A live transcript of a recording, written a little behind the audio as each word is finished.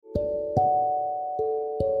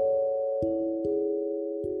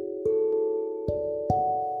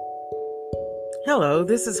Hello,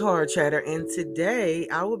 this is Horror Chatter, and today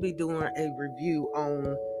I will be doing a review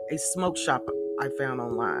on a smoke shop I found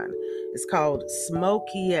online. It's called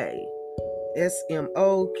Smokea,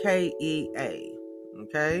 Smokea.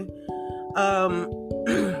 Okay. Um,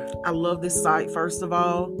 I love this site. First of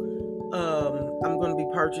all, I'm going to be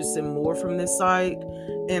purchasing more from this site,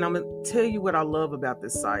 and I'm going to tell you what I love about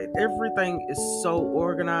this site. Everything is so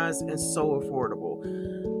organized and so affordable.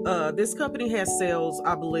 This company has sales,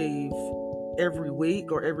 I believe, every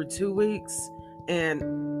week or every 2 weeks, and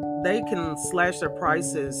they can slash their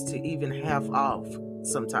prices to even half off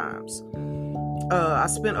sometimes. I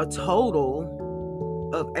spent a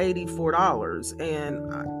total of $84,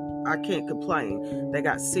 and I can't complain. They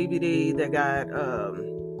got CBD, they got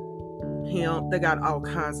hemp, they got all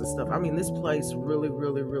kinds of stuff. I mean, this place really,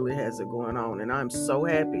 really, really has it going on, and I'm so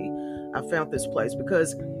happy I found this place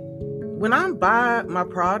because when I buy my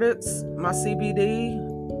products, my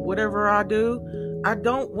CBD, whatever I do, I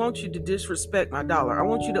don't want you to disrespect my dollar. I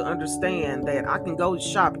want you to understand that I can go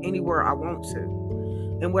shop anywhere I want to.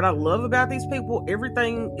 And what I love about these people,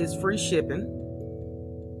 everything is free shipping.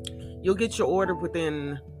 You'll get your order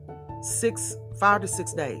within 5 to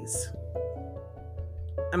 6 days.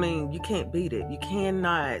 I mean, you can't beat it. You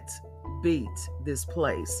cannot beat this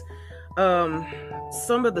place.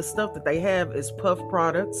 Some of the stuff that they have is Puff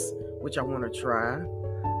products, which I want to try.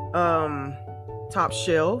 Top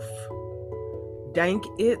Shelf, Dank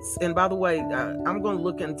It's, and by the way, I'm going to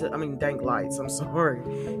look into, Dank Lights, I'm sorry,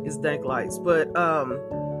 it's Dank Lights, but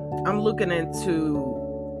I'm looking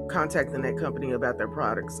into contacting that company about their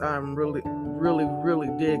products. I'm really, really, really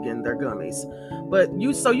digging their gummies. But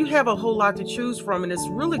you have a whole lot to choose from, and it's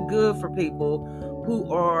really good for people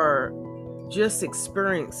who are just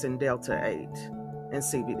experiencing Delta 8 and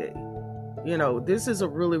CBD. You know, this is a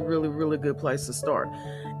really, really, really good place to start.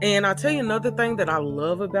 And I'll tell you another thing that I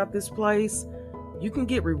love about this place. You can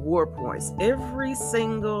get reward points. Every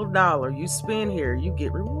single dollar you spend here, you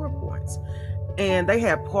get reward points. And they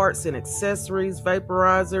have parts and accessories,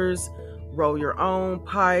 vaporizers, roll your own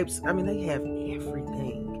pipes. I mean, they have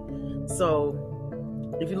everything.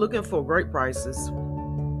 So if you're looking for great prices,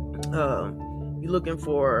 you're looking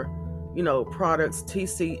for, products,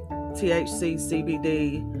 THC,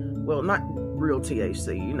 CBD, well, not real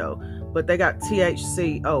THC, but they got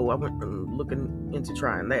THCO. I went looking into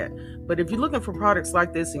trying that. But if you're looking for products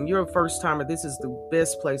like this and you're a first timer, this is the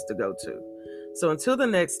best place to go to. So until the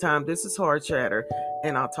next time, this is Horror Chatter,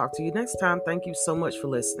 and I'll talk to you next time. Thank you so much for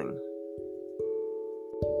listening.